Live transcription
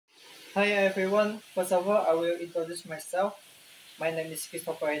Hi everyone. First of all, I will introduce myself. My name is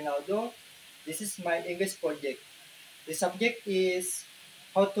Christopher Reinaldo. This is my English project. The subject is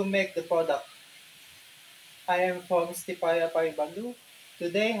how to make the product. I am from Stipaya Paribandu.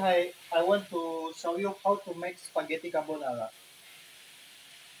 Today, I want to show you how to make spaghetti carbonara.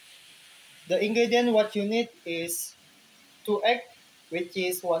 The ingredient what you need is 2 egg, which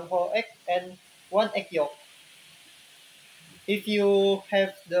is one whole egg and one egg yolk. If you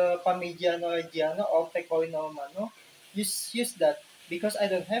have the Parmigiano Reggiano or pecorino romano, use that. Because I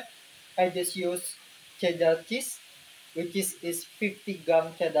don't have, I just use cheddar cheese, which is 50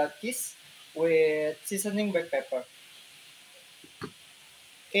 gram cheddar cheese with seasoning black pepper.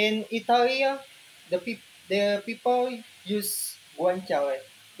 In Italy, the people use guanciale,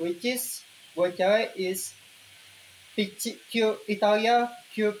 which is guanciale is pure Italia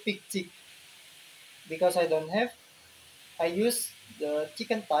pure pig cheek. Because I don't have, I use the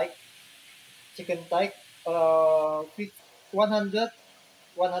chicken thigh, with 100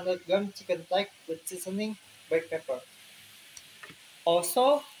 gram chicken thigh with seasoning black pepper.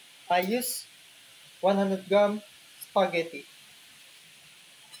 Also, I use 100 gram spaghetti.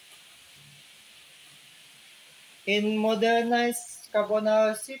 In modernized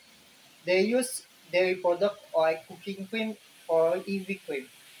carbonara soup, they use dairy product like cooking cream or EV cream.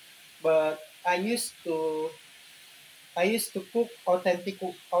 But I used to cook authentic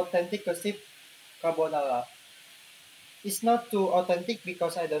recipe carbonara. It's not too authentic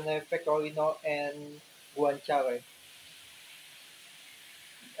because I don't have pecorino and guanciale.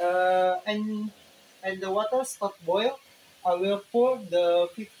 And the water start boil, I will pour the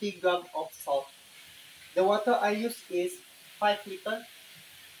 50 gram of salt. The water I use is 5 liter,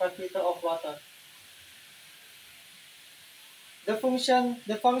 5 liter of water. The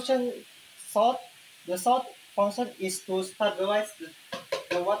function salt, the salt function is to stabilize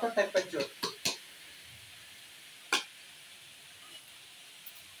the water temperature.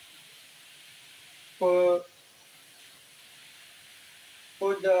 For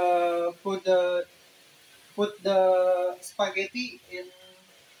put the put the put the spaghetti in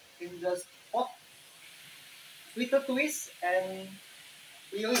the pot with a twist and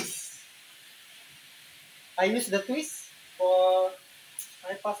release. I use the twist for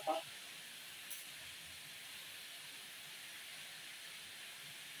my pasta.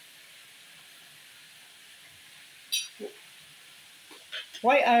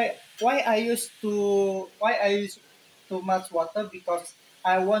 Why I use too much water? Because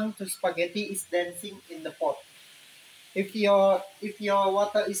I want the spaghetti is dancing in the pot. If your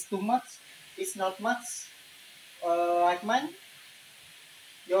water is too much, it's not much, like mine,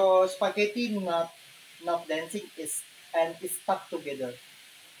 your spaghetti not dancing is and it's stuck together.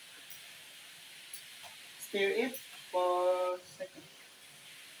 Stir it for a second.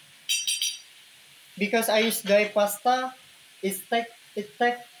 Because I use dry pasta, it take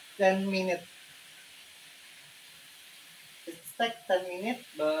 10 minutes. It take 10 minutes,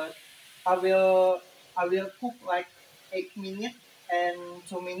 but I will I will cook like 8 minutes and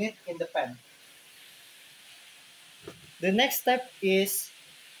 2 minutes in the pan. The next step is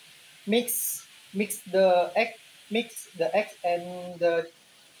mix mix the egg mix the egg and the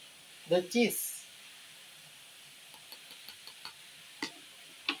cheese.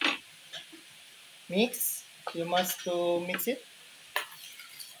 Mix. You must to mix it.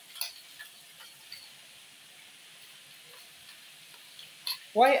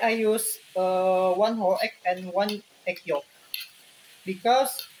 Why I use one whole egg and one egg yolk?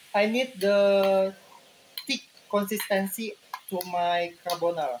 Because I need the thick consistency to my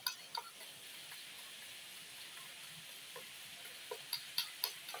carbonara.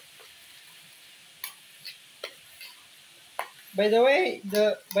 By the way,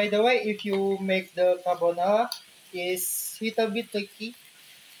 if you make the carbonara, is little bit tricky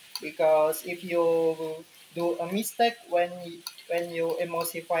because if you do a mistake when you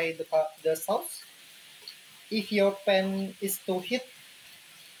emulsify the sauce, if your pan is too heat,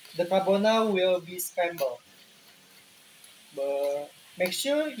 the carbonara will be scrambled. But make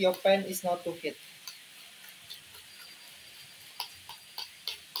sure your pan is not too heat.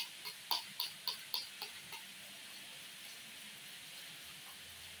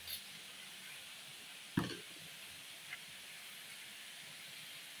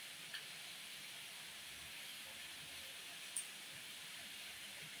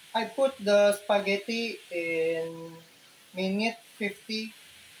 I put the spaghetti in minute 50,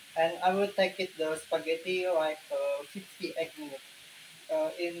 and I will take it the spaghetti like 58 minutes.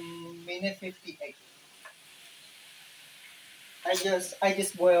 In minute 58, I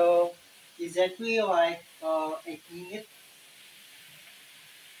just boil exactly like 8 minutes.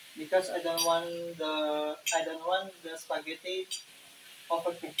 because I don't want the spaghetti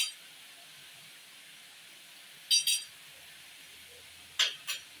overcooked.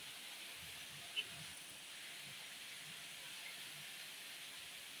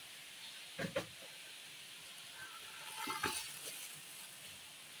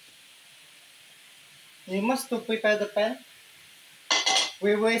 You must to prepare the pan.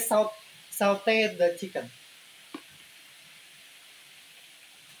 We will saute the chicken.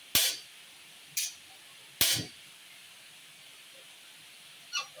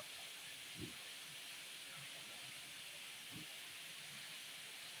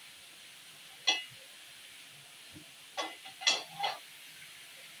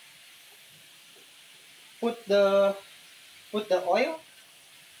 Put the put the oil.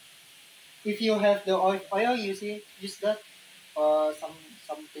 If you have the oil, use that or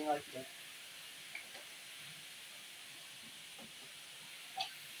something like that.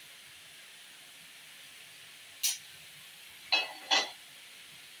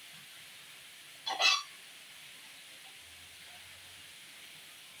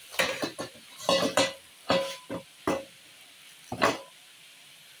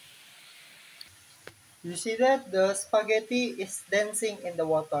 You see that the spaghetti is dancing in the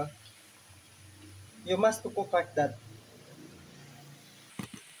water. You must to cook like that.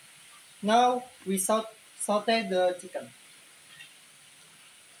 Now we saute the chicken.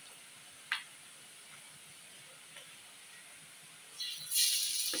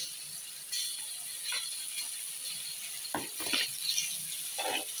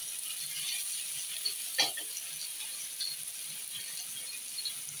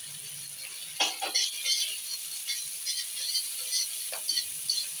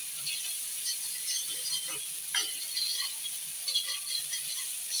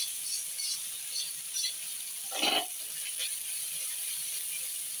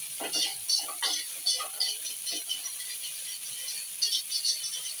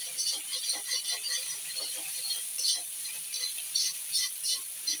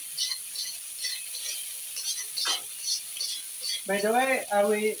 By the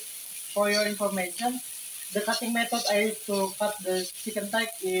way, for your information, the cutting method I use to cut the chicken thigh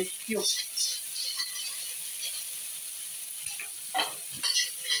is cube.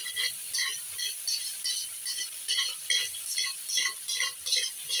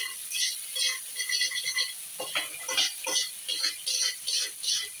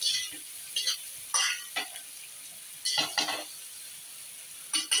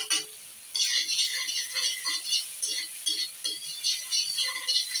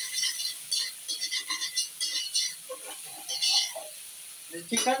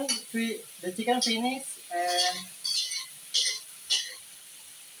 The chicken finish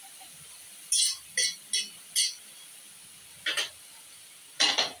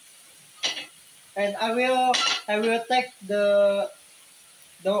and I will take the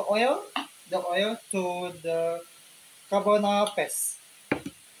oil to the carbonara paste.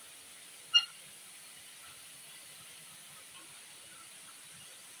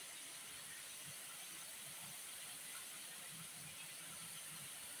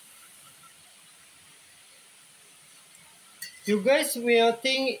 You guys will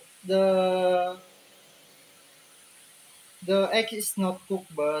think the egg is not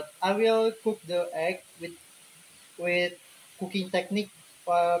cooked, but I will cook the egg with cooking technique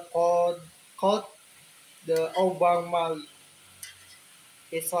called the obang mali.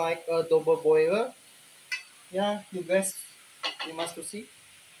 It's like a double boiler. Yeah, you must to see.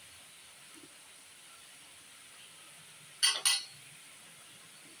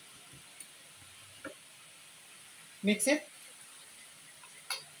 Mix it.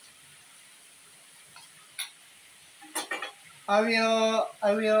 I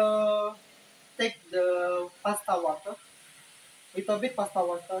will take the pasta water, little bit pasta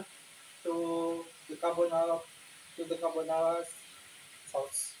water to the carbonara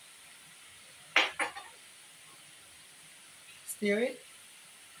sauce. Stir it.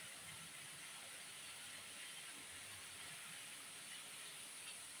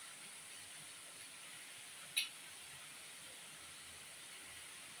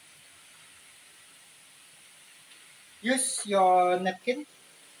 Use your napkin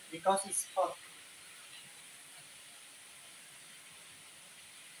because it's hot.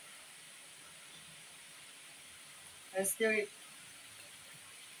 And stir it.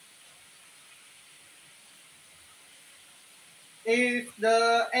 If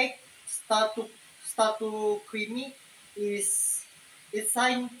the egg start to creamy, is it's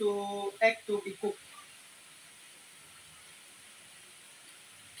time to egg to be cooked.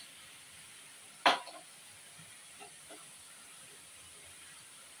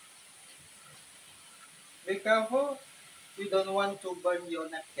 Be careful, you don't want to burn your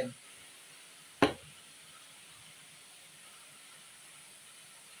napkin.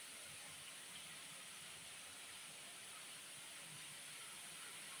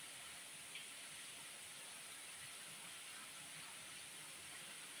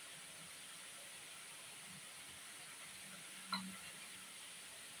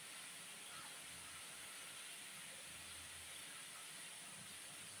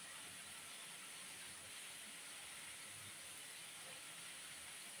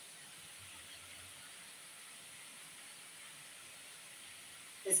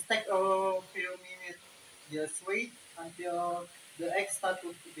 It takes a few minutes. Just wait until the eggs start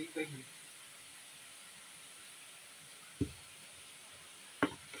to be creamy.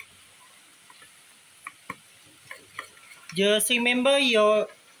 Just remember your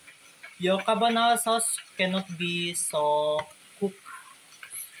carbonara sauce cannot be so cooked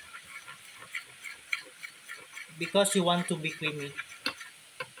because you want to be creamy.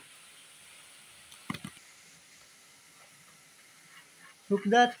 Look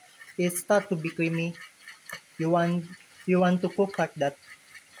that it start to be creamy. You want you want to cook like that.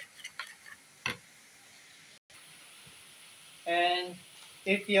 And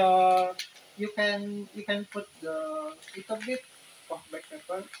if you can put the little bit of black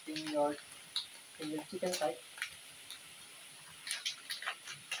pepper in your chicken side.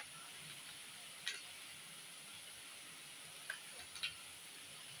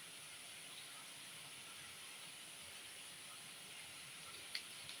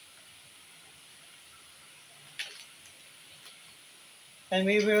 And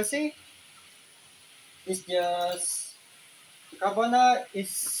we will see it's just carbonara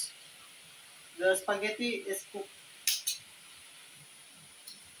is the spaghetti is cooked.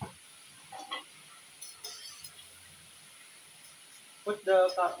 Put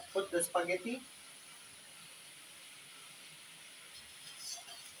the spaghetti.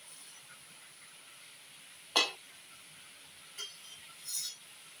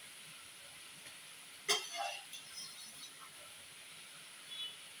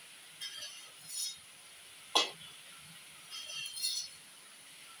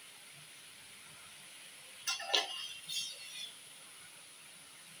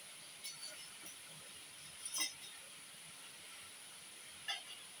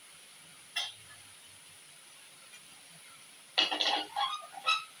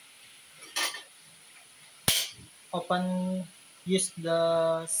 Open use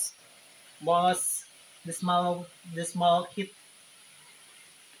most the small heat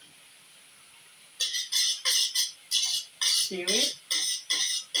stir it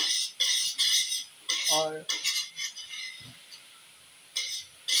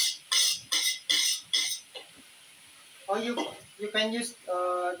or you can use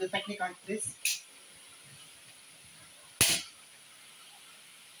the technique like this.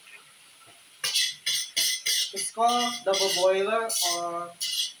 It's called double boiler or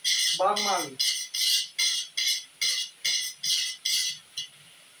bain.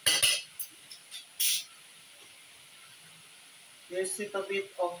 Use a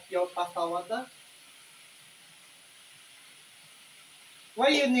bit of your pasta water. Why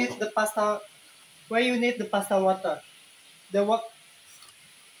you need the pasta? Why you need the pasta water? The what?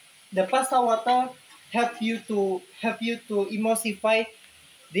 The pasta water help you to emulsify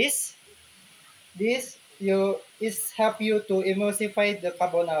this. This you is help you to emulsify the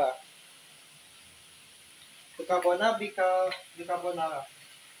carbonara. The carbonara.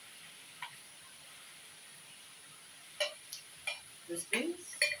 This means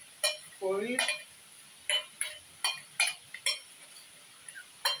pour it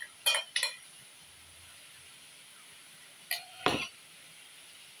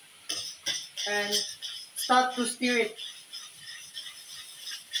and start to stir it.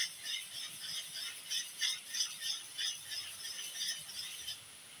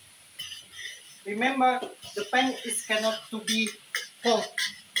 Remember, the pan is cannot to be hot.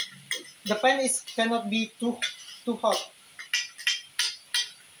 The pan is cannot be too hot.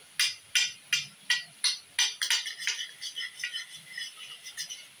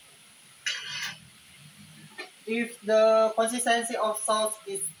 If the consistency of sauce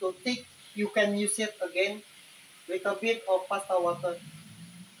is too thick, you can use it again with a bit of pasta water.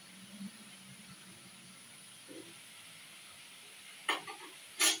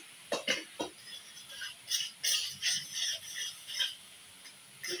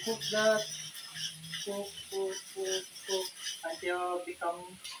 You cook that, cook until become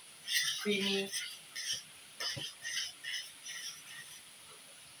creamy.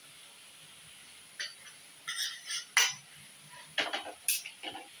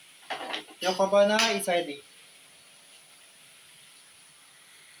 Your carbonara is ready.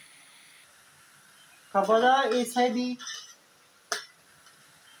 Carbonara is ready.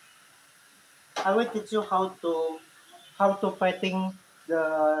 I will teach you how to fighting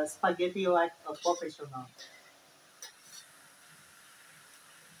the spaghetti like a professional.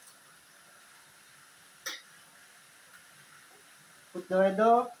 Put the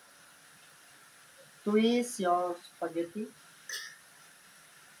ladle, twist your spaghetti,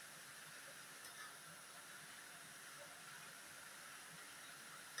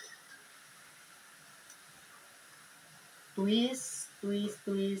 twist, twist,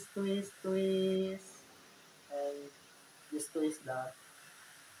 twist, twist, twist, and just twist that,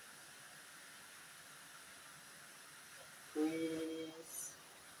 twist,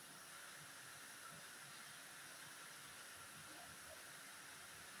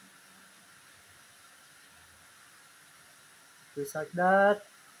 twist like that.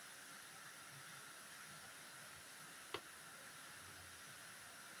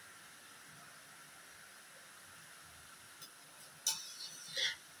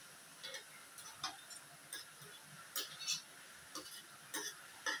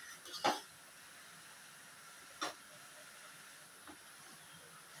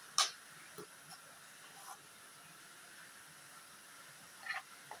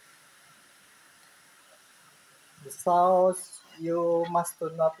 The sauce, you must do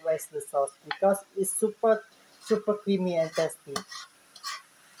not waste the sauce because it's super creamy and tasty.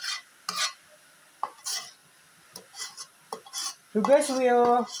 You guys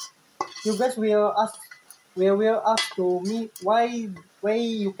will you guys will ask to me why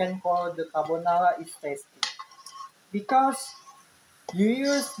you can call the carbonara is tasty. Because you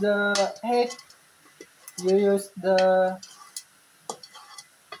use the egg, you use the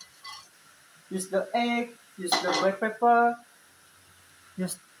black pepper,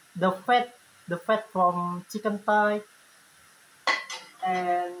 use the fat from chicken thigh,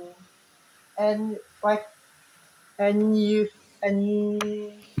 and and like and you and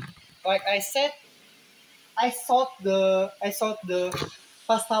like I said, I salt the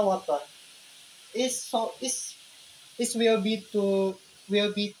pasta water. It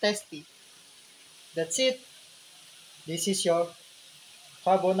will be tasty. That's it. This is your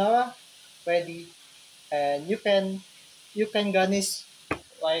carbonara ready, and you can garnish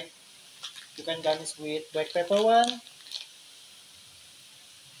like you can garnish with black pepper one,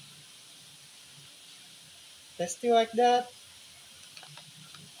 tasty like that,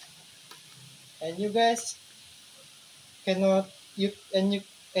 and cannot you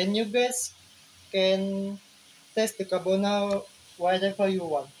you guys can taste the carbonara whatever you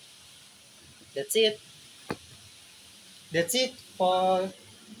want. That's it. That's it for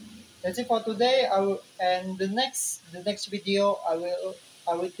That's it for today. And the next video I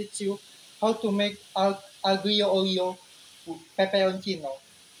will teach you how to make aglio olio pepperoncino,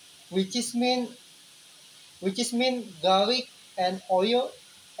 which is mean garlic and oil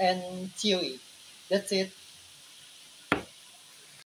and chili. That's it.